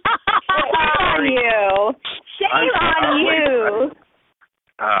 Shame on you. Shame on you.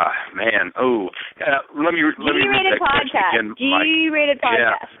 Man. Oh, let me read that question again, Mike. G-rated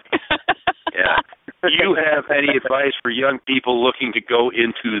podcast. Yeah. Do you have any advice for young people looking to go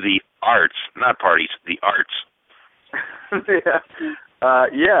into the arts, not parties, the arts?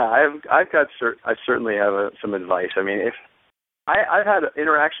 I certainly have some advice. I mean, if I've had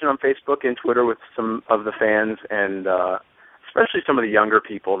interaction on Facebook and Twitter with some of the fans, and especially some of the younger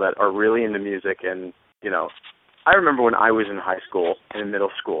people that are really into music. And I remember when I was in high school and in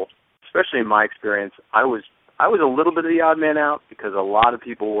middle school, especially in my experience, I was a little bit of the odd man out because a lot of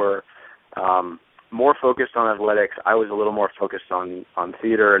people were more focused on athletics. I was a little more focused on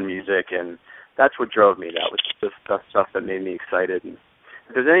theater and music, and that's what drove me. That was just the stuff that made me excited. And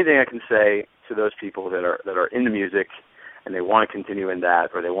if there's anything I can say to those people that are into music and they want to continue in that,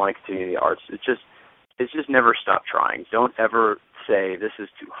 or they want to continue in the arts, it's just never stop trying. Don't ever say this is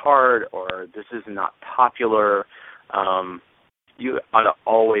too hard or this is not popular. You ought to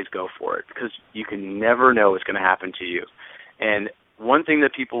always go for it because you can never know what's going to happen to you. And one thing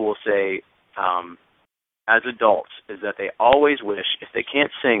that people will say as adults is that they always wish, if they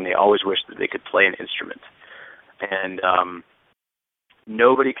can't sing, they always wish that they could play an instrument. And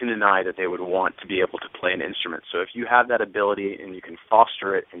nobody can deny that they would want to be able to play an instrument. So if you have that ability and you can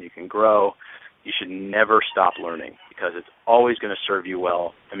foster it and you can grow, you should never stop learning because it's always going to serve you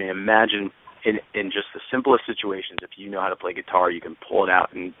well. I mean, imagine in just the simplest situations, if you know how to play guitar, you can pull it out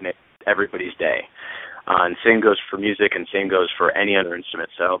and make everybody's day. And same goes for music, and same goes for any other instrument.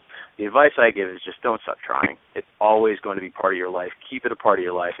 So the advice I give is just don't stop trying. It's always going to be part of your life. Keep it a part of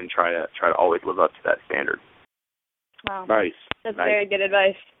your life and try to always live up to that standard. Wow. Nice. That's very good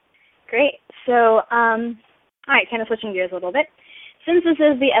advice. Great. So, all right, kind of switching gears a little bit. Since this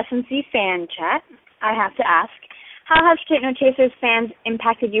is the SNC fan chat, I have to ask, how have Straight No Chasers fans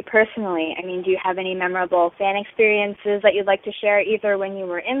impacted you personally? I mean, do you have any memorable fan experiences that you'd like to share, either when you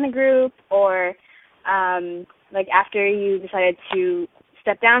were in the group or like after you decided to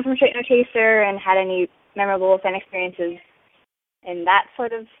step down from Straight No Chaser, and had any memorable fan experiences in that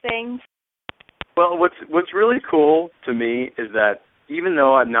sort of thing? Well, what's really cool to me is that even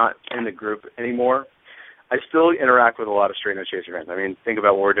though I'm not in the group anymore, I still interact with a lot of Straight No Chaser fans. I mean, think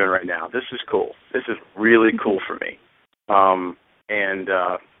about what we're doing right now. This is cool. This is really cool for me. And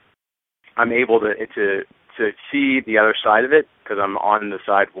I'm able to see the other side of it because I'm on the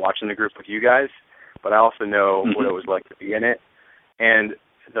side watching the group with you guys, but I also know what it was like to be in it. And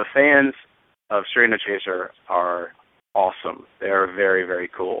the fans of Straight No Chaser are awesome. They're very, very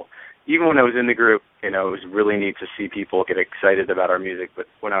cool. Even when I was in the group, it was really neat to see people get excited about our music. But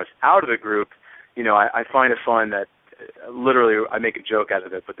when I was out of the group, I find it fun that literally I make a joke out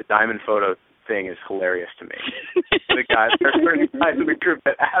of it, but the diamond photo thing is hilarious to me. There are certain guys in the group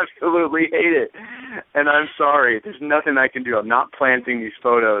that absolutely hate it. And I'm sorry. There's nothing I can do. I'm not planting these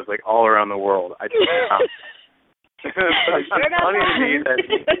photos like all around the world. I just it's funny to me that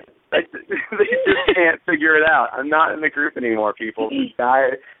they just can't figure it out. I'm not in the group anymore, people. The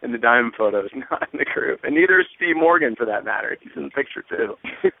guy in the diamond photo is not in the group. And neither is Steve Morgan, for that matter. He's in the picture, too.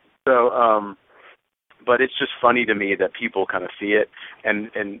 So, but it's just funny to me that people kind of see it, and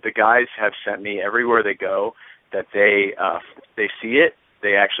the guys have sent me everywhere they go that they see it.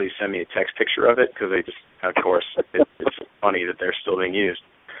 They actually send me a text picture of it because they just, of course, it's funny that they're still being used.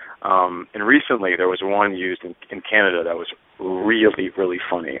 And recently there was one used in Canada that was really, really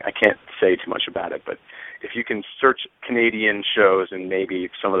funny. I can't say too much about it, but if you can search Canadian shows and maybe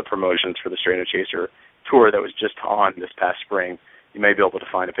some of the promotions for the Straight No Chaser tour that was just on this past spring, you may be able to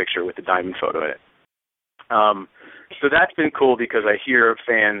find a picture with the diamond photo in it. So that's been cool because I hear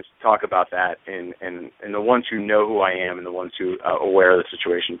fans talk about that, and the ones who know who I am and the ones who are aware of the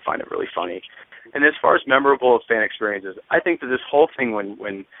situation find it really funny. And as far as memorable fan experiences, I think that this whole thing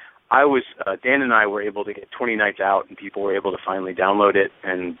when I was, Dan and I were able to get 20 nights out and people were able to finally download it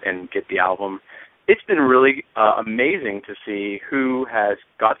and get the album, it's been really amazing to see who has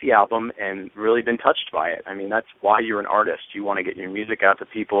got the album and really been touched by it. I mean, that's why you're an artist. You want to get your music out to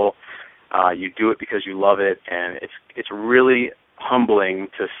people. You do it because you love it, and it's really humbling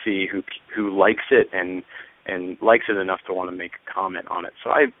to see who likes it and likes it enough to want to make a comment on it. So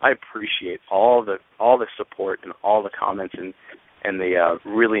I appreciate all the support and all the comments and the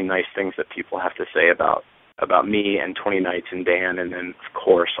really nice things that people have to say about me and 20 Nights and Dan, and then of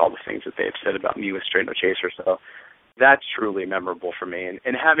course all the things that they've said about me with Straight No Chaser. So that's truly memorable for me.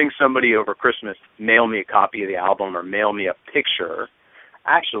 And having somebody over Christmas mail me a copy of the album or mail me a picture.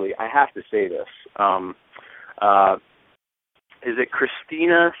 Actually, I have to say this. Is it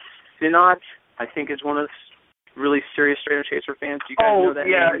Christina Sinot? I think is one of the really serious Straight No Chaser fans. Do you guys know that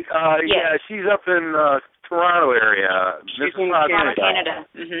name? Yeah, she's up in Toronto area. She's in Canada.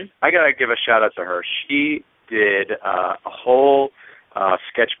 Mm-hmm. I got to give a shout-out to her. She did a whole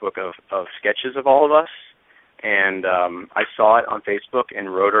sketchbook of sketches of all of us. And I saw it on Facebook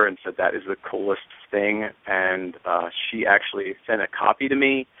and wrote her and said that is the coolest thing. And she actually sent a copy to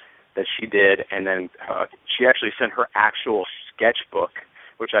me that she did, and then she actually sent her actual sketchbook,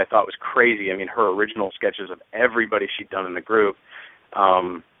 which I thought was crazy. I mean, her original sketches of everybody she'd done in the group,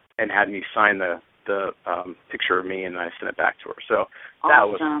 and had me sign the picture of me, and I sent it back to her. So that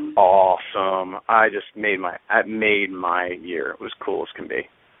was awesome. It made my year. It was cool as can be.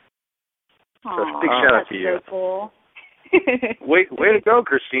 Aww, so big shout out to you. So cool. way to go,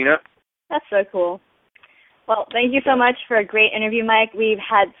 Christina. That's so cool. Well, thank you so much for a great interview, Mike. We've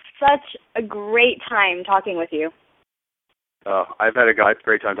had such a great time talking with you. I've had a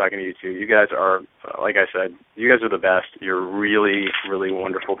great time talking to you, too. You guys are, like I said, you guys are the best. You're really, really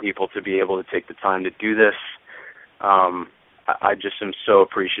wonderful people to be able to take the time to do this. I just am so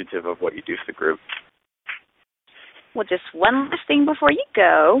appreciative of what you do for the group. Well, just one last thing before you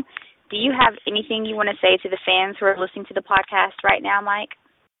go. Do you have anything you want to say to the fans who are listening to the podcast right now, Mike?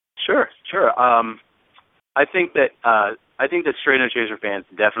 Sure. I think that Straight No Chaser fans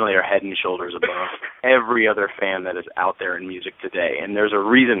definitely are head and shoulders above every other fan that is out there in music today, and there's a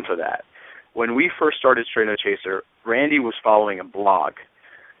reason for that. When we first started Straight No Chaser, Randy was following a blog,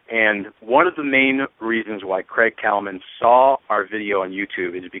 and one of the main reasons why Craig Kallman saw our video on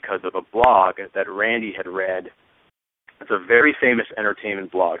YouTube is because of a blog that Randy had read. It's a very famous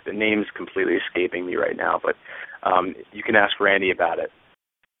entertainment blog. The name's completely escaping me right now, but you can ask Randy about it.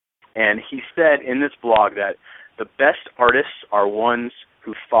 And he said in this blog that the best artists are ones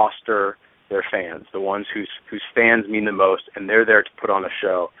who foster their fans, the ones whose fans mean the most, and they're there to put on a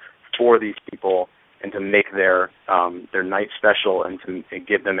show for these people and to make their night special and to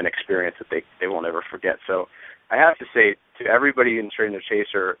give them an experience that they won't ever forget. So I have to say to everybody in Straight No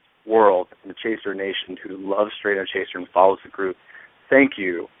Chaser world, in the Chaser Nation, who loves Straight No Chaser and follows the group, thank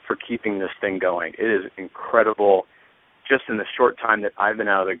you for keeping this thing going. It is incredible. Just in the short time that I've been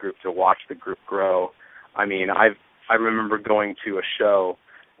out of the group to watch the group grow. I mean, I remember going to a show,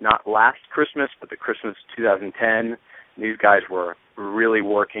 not last Christmas, but the Christmas 2010. These guys were really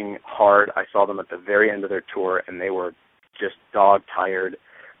working hard. I saw them at the very end of their tour, and they were just dog-tired.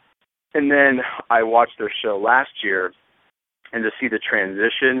 And then I watched their show last year, and to see the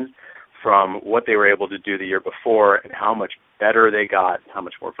transition from what they were able to do the year before and how much better they got, how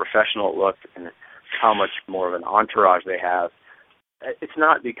much more professional it looked, and how much more of an entourage they have, it's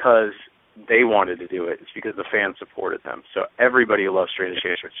not because they wanted to do it. It's because the fans supported them. So everybody who loves Straight No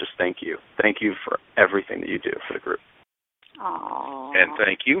Chaser, just thank you. Thank you for everything that you do for the group. Aww. And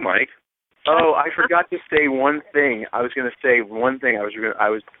thank you, Mike. Oh, I forgot to say one thing. I was going to say one thing I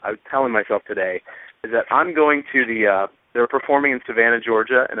was telling myself today is that I'm going to they're performing in Savannah,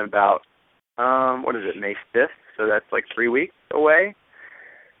 Georgia in about, May 5th? So that's like 3 weeks away.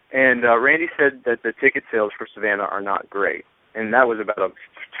 And Randy said that the ticket sales for Savannah are not great. And that was about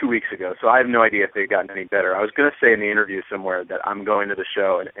 2 weeks ago. So I have no idea if they've gotten any better. I was going to say in the interview somewhere that I'm going to the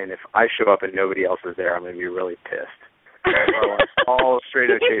show, and if I show up and nobody else is there, I'm going to be really pissed. So I want all Straight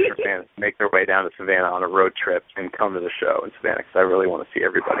No Chaser fans to make their way down to Savannah on a road trip and come to the show in Savannah, because I really want to see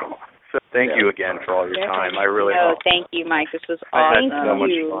everybody. So thank you again for all your time. I really thank you, Mike. This was awesome. awesome. I had so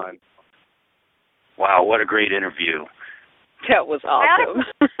much fun. Wow, what a great interview. That was awesome.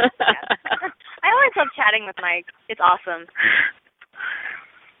 I always love chatting with Mike. It's awesome.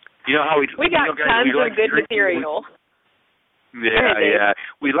 You know how we got guys, tons of good material. Yeah.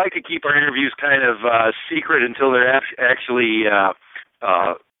 We like to keep our interviews kind of secret until they're actually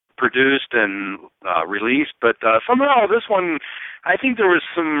produced and released. But somehow this one, I think there was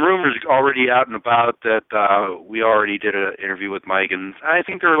some rumors already out and about that we already did an interview with Mike, and I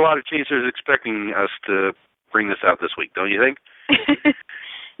think there are a lot of chasers expecting us to bring this out this week, don't you think?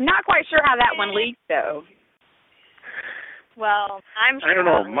 Not quite sure how that one leaked, though. Well, I'm sure. I don't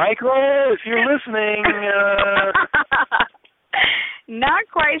know. Michael, if you're listening. Not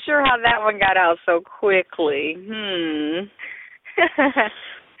quite sure how that one got out so quickly.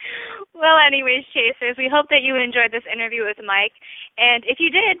 Well, anyways, Chasers, we hope that you enjoyed this interview with Mike. And if you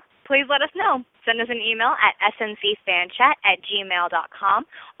did, please let us know. Send us an email at sncfanchat@gmail.com,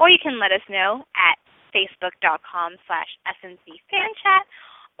 or you can let us know at facebook.com/sncfanchat,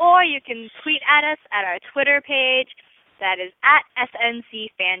 or you can tweet at us at our Twitter page. That is at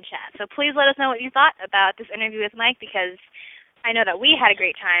sncfanchat. So please let us know what you thought about this interview with Mike, because I know that we had a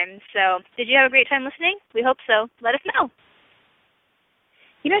great time. So did you have a great time listening? We hope so. Let us know.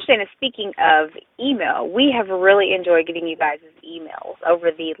 You know, Shana, speaking of email, we have really enjoyed getting you guys' emails over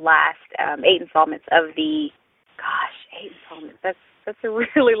the last 8 installments of the, 8 installments. That's a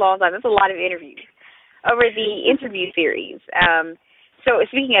really long time. That's a lot of interviews. Over the interview series. So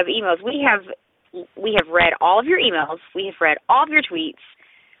speaking of emails, we have read all of your emails, we have read all of your tweets,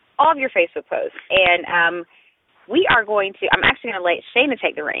 all of your Facebook posts, and I'm actually going to let Shayna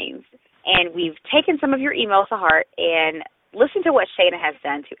take the reins, and we've taken some of your emails to heart and listened to what Shayna has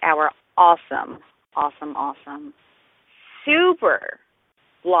done to our awesome, super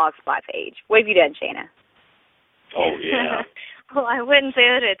Blogspot page. What have you done, Shayna? Oh, yeah. Well, I wouldn't say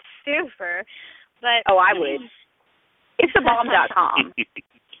that it's super, but... Oh, I would. It's thebomb.com.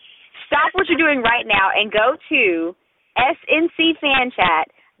 Stop what you're doing right now and go to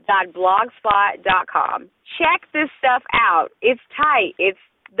sncfanchat.blogspot.com. Check this stuff out. It's tight. It's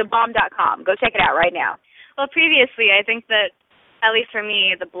thebomb.com. Go check it out right now. Well, previously, I think that, at least for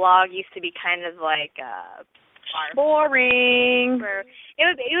me, the blog used to be kind of like boring.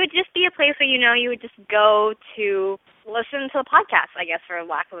 It would just be a place where, you would just go to listen to the podcast, I guess, for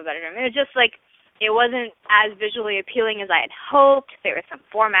lack of a better term. It was just like, it wasn't as visually appealing as I had hoped. There were some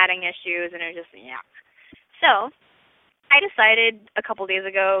formatting issues, and it was just, yeah. So I decided a couple days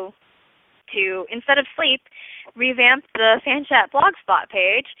ago to, instead of sleep, revamp the FanChat Blogspot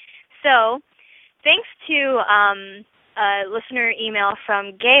page. So thanks to a listener email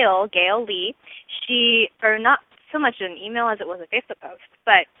from Gail Lee, not so much an email as it was a Facebook post,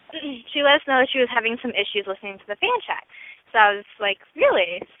 but she let us know that she was having some issues listening to the FanChat. So I was like,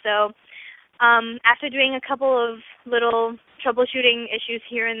 really? So after doing a couple of little troubleshooting issues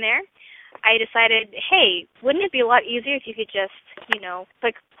here and there, I decided, hey, wouldn't it be a lot easier if you could just,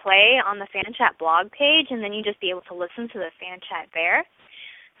 click play on the FanChat blog page, and then you just be able to listen to the FanChat there?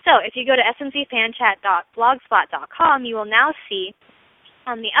 So if you go to sncfanchat.blogspot.com, you will now see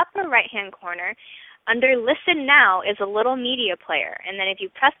on the upper right-hand corner, under Listen Now is a little media player. And then if you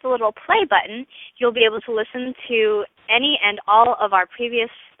press the little play button, you'll be able to listen to any and all of our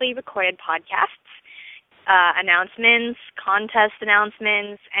previously recorded podcasts, announcements, contest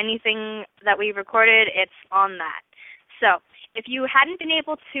announcements, anything that we've recorded, it's on that. So if you hadn't been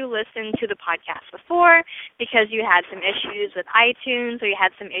able to listen to the podcast before because you had some issues with iTunes or you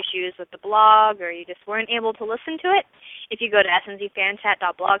had some issues with the blog or you just weren't able to listen to it, if you go to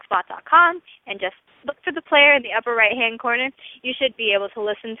sncfanchat.blogspot.com and just look for the player in the upper right-hand corner, you should be able to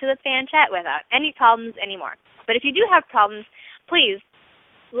listen to the FanChat without any problems anymore. But if you do have problems, please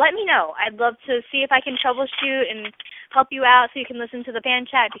let me know. I'd love to see if I can troubleshoot and help you out so you can listen to the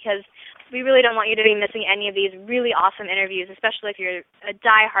FanChat, because we really don't want you to be missing any of these really awesome interviews, especially if you're a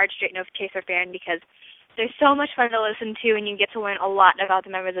die-hard Straight No Chaser fan, because they're so much fun to listen to and you get to learn a lot about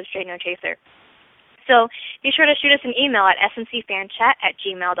the members of Straight No Chaser. So be sure to shoot us an email at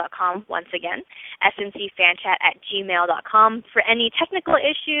sncfanchat@gmail.com. Once again, sncfanchat@gmail.com for any technical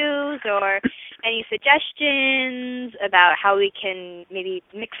issues or any suggestions about how we can maybe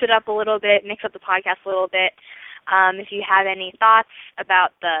mix it up a little bit, mix up the podcast a little bit. If you have any thoughts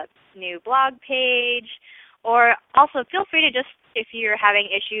about the new blog page, or also feel free to just, if you're having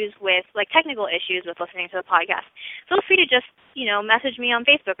issues with, technical issues with listening to the podcast, feel free to just, message me on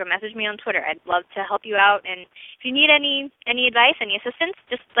Facebook or message me on Twitter. I'd love to help you out, and if you need any advice, any assistance,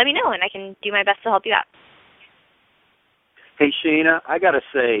 just let me know, and I can do my best to help you out. Hey, Shayna, I got to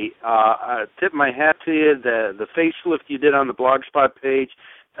say, I tip my hat to you. The facelift you did on the Blogspot page,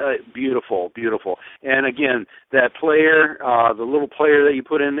 beautiful. And again, that player, the little player that you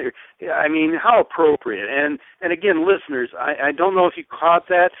put in there, I mean, how appropriate. And again, listeners, I don't know if you caught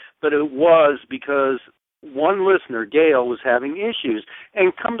that, but it was because one listener, Gail, was having issues.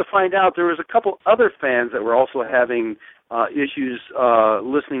 And come to find out, there was a couple other fans that were also having issues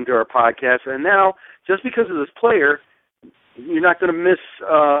listening to our podcast. And now, just because of this player, you're not going to miss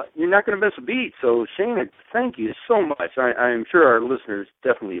a beat. So, Shayna, thank you so much. I'm sure our listeners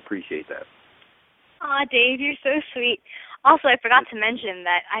definitely appreciate that. Aw, Dave, you're so sweet. Also, I forgot to mention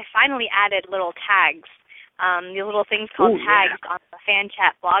that I finally added little tags, the little things called tags on the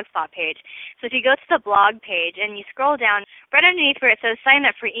FanChat Blogspot page. So if you go to the blog page and you scroll down, right underneath where it says sign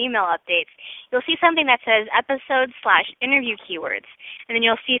up for email updates, you'll see something that says episode/interview keywords. And then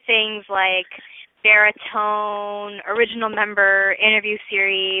you'll see things like baritone, original member, interview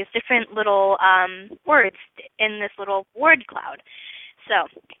series, different little words in this little word cloud. So,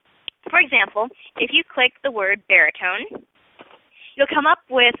 for example, if you click the word baritone, you'll come up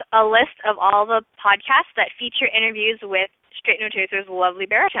with a list of all the podcasts that feature interviews with Straight No Chaser's lovely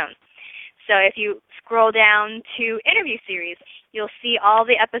baritone. So if you scroll down to interview series, you'll see all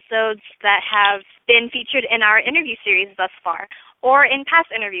the episodes that have been featured in our interview series thus far, or in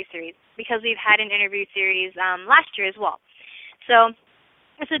past interview series, because we've had an interview series last year as well. So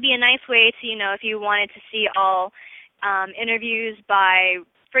this would be a nice way to, if you wanted to see all interviews by,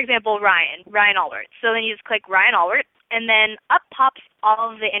 for example, Ryan Allward. So then you just click Ryan Allward, and then up pops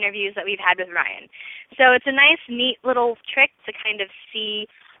all of the interviews that we've had with Ryan. So it's a nice, neat little trick to kind of see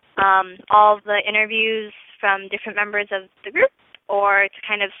all of the interviews from different members of the group, or to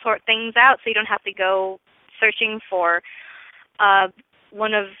kind of sort things out so you don't have to go searching for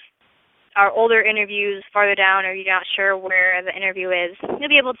one of our older interviews farther down, or you're not sure where the interview is. You'll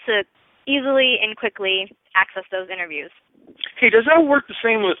be able to easily and quickly access those interviews. Hey, does that work the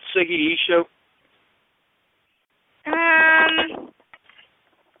same with Siggy Show?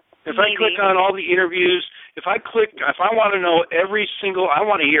 If I click on all the interviews, if I want to know I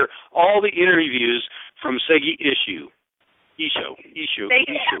want to hear all the interviews from Seggy Issue. Yeah.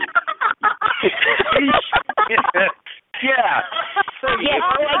 Yes,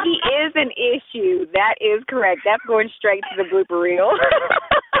 Seggy is an issue. That is correct. That's going straight to the blooper reel.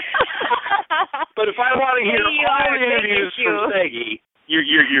 But if I want to hear all the interviews from Seggy, you're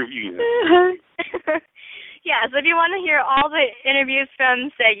Yeah, so if you want to hear all the interviews from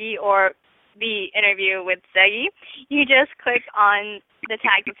Seggy or the interview with Seggy, you just click on the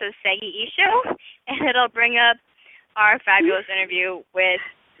tag that says Seggy Show, and it'll bring up our fabulous interview with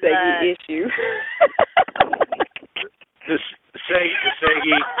Seggy Issue. Seggy,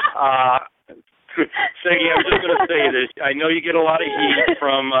 I'm just going to say this. I know you get a lot of heat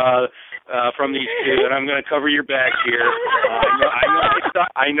from these two, and I'm going to cover your back here.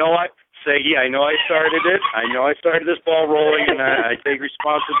 Seggy, I know I started it. I know I started this ball rolling, and I take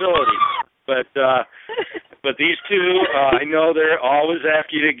responsibility. But these two, I know they're always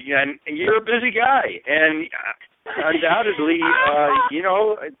after you, and you're a busy guy, and undoubtedly,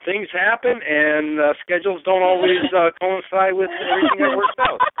 things happen, and schedules don't always coincide with everything that works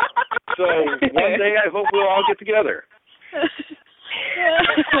out. So one day I hope we'll all get together.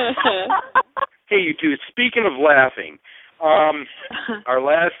 Hey, you two, speaking of laughing, our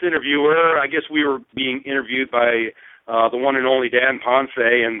last interviewer, I guess we were being interviewed by the one and only Dan Ponce,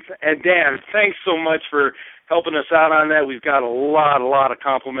 and Dan, thanks so much for helping us out on that. We've got a lot of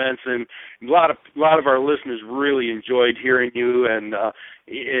compliments, and a lot of our listeners really enjoyed hearing you, and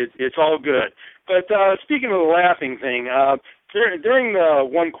it's all good. But speaking of the laughing thing, during the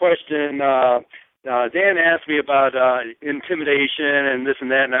one question, Dan asked me about intimidation and this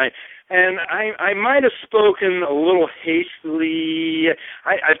and that, and I might have spoken a little hastily.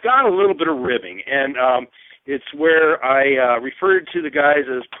 I've got a little bit of ribbing, and it's where I referred to the guys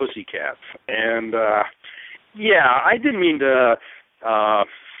as pussycats, and I didn't mean to,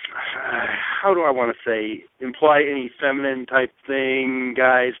 how do I want to say, imply any feminine type thing,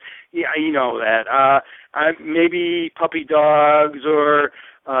 guys. Yeah, you know that. Maybe puppy dogs or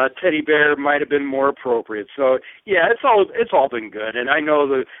teddy bear might have been more appropriate. So yeah, it's all been good. And I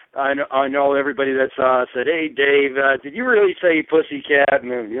know everybody that's said, "Hey, Dave, did you really say pussycat?" And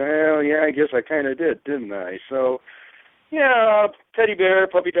well, yeah, I guess I kind of didn't I? So yeah, teddy bear,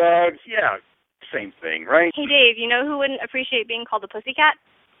 puppy dogs, yeah. Same thing, right? Hey, Dave, you know who wouldn't appreciate being called a pussycat?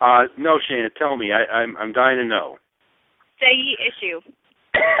 No, Shana, tell me. I'm dying to know. Seggy Issue.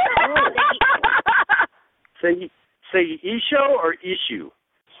 Seggy Issue or Issue?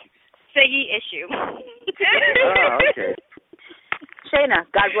 Seggy Issue. Oh, okay. Shana,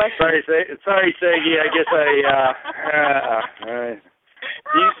 God bless you. Sorry, Seggy. I guess all right.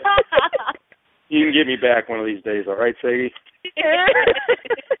 You can get me back one of these days, all right, Seggy?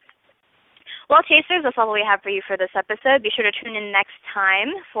 Well, Chasers, that's all we have for you for this episode. Be sure to tune in next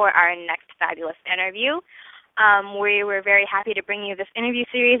time for our next fabulous interview. We were very happy to bring you this interview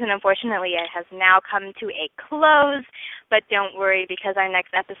series, and unfortunately it has now come to a close. But don't worry, because our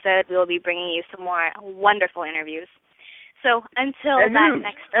next episode we will be bringing you some more wonderful interviews. So until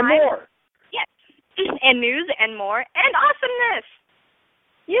next time. And more. Yes. And news and more and awesomeness.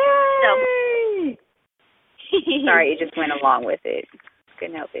 Yay! Sorry, it just went along with it.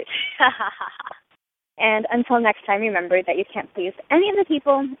 Couldn't help it. And until next time, remember that you can't please any of the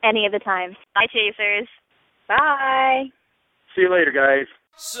people, any of the time. Bye, Chasers. Bye. See you later, guys.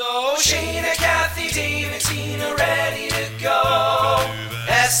 So Shana, Kathy, Dave, and Tina ready to go.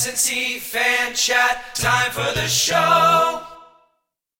 S&C Fan Chat, time for the show.